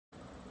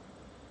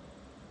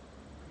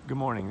Good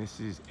morning, this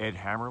is Ed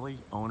Hammerly,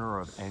 owner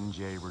of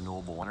NJ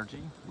Renewable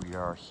Energy. We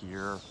are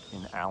here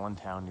in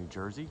Allentown, New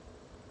Jersey.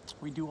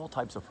 We do all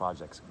types of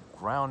projects,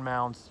 ground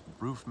mounts,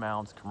 roof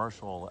mounts,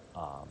 commercial,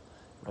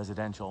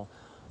 residential.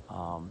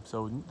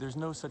 So there's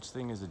no such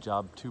thing as a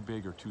job too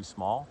big or too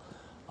small.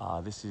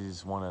 This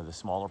is one of the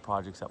smaller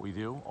projects that we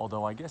do,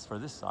 although I guess for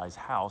this size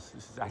house,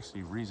 this is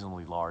actually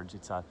reasonably large.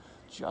 It's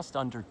just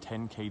under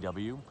 10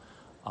 kW.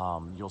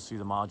 You'll see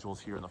the modules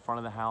here in the front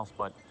of the house,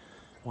 but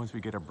once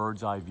we get a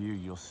bird's eye view,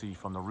 you'll see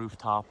from the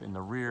rooftop in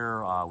the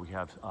rear, we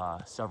have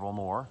several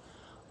more.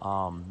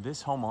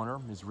 This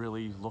homeowner has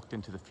really looked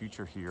into the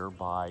future here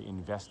by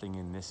investing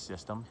in this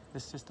system.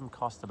 This system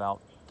costs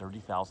about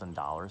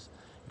 $30,000.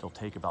 It'll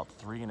take about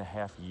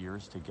 3.5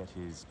 years to get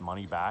his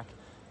money back.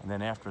 And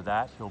then after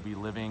that, he'll be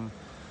living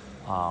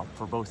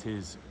for both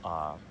his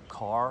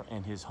car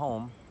and his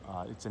home.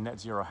 It's a net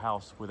zero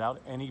house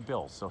without any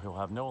bills. So he'll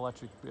have no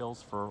electric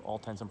bills for all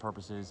intents and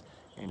purposes,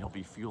 and he'll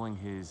be fueling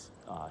his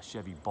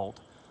Chevy Bolt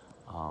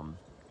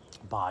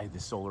by the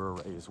solar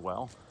array as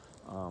well.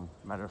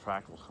 Matter of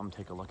fact, we'll come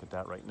take a look at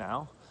that right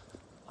now.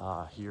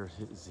 Here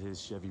is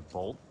his Chevy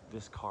Bolt.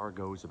 This car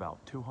goes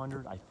about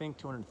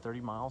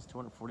 230 miles,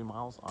 240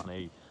 miles on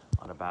a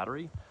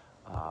battery.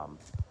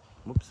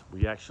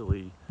 We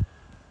actually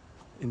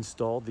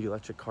installed the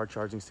electric car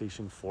charging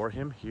station for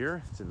him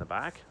here. It's in the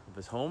back of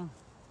his home.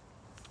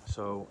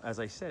 So as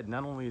I said,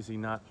 not only is he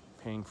not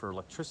paying for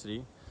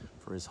electricity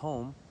for his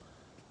home,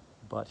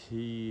 but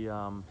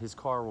his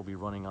car will be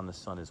running on the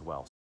sun as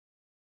well.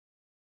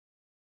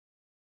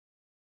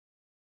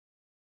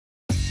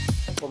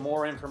 For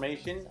more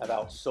information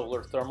about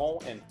solar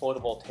thermal and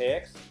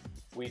photovoltaics,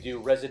 we do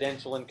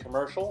residential and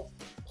commercial,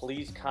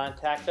 please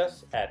contact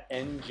us at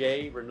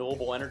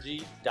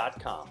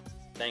njrenewableenergy.com.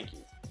 Thank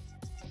you.